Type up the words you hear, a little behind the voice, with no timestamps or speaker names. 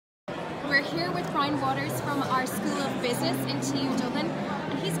here with Brian Waters from our School of Business in TU Dublin,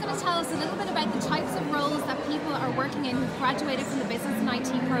 and he's going to tell us a little bit about the types of roles that people are working in who've graduated from the Business and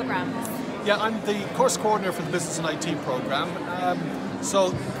IT programs. Yeah, I'm the course coordinator for the Business and IT program.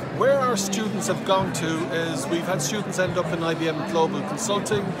 So where our students have gone to is we've had students end up in IBM Global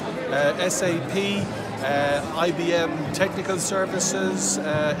Consulting, SAP, IBM Technical Services,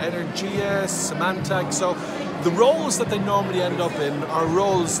 Energia, Symantec. So the roles that they normally end up in are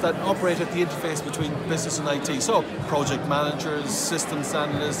roles that operate at the interface between business and IT. So project managers, systems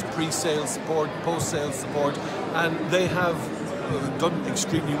analysts, pre-sales support, post-sales support, and they have done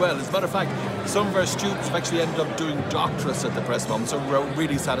extremely well. As a matter of fact, some of our students have actually ended up doing doctorates at the present moment, so we're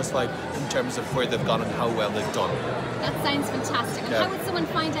really satisfied in terms of where they've gone and how well they've done. That sounds fantastic. And how would someone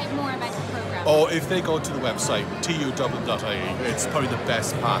find out more about the program? Oh, if they go to the website, tudublin.ie, it's probably the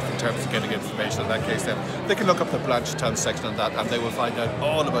best path in terms of getting information. In that case, then they can look up the Blanchardstown section on that, and they will find out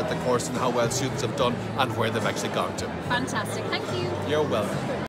all about the course and how well students have done and where they've actually gone to. Fantastic. Thank you. You're welcome.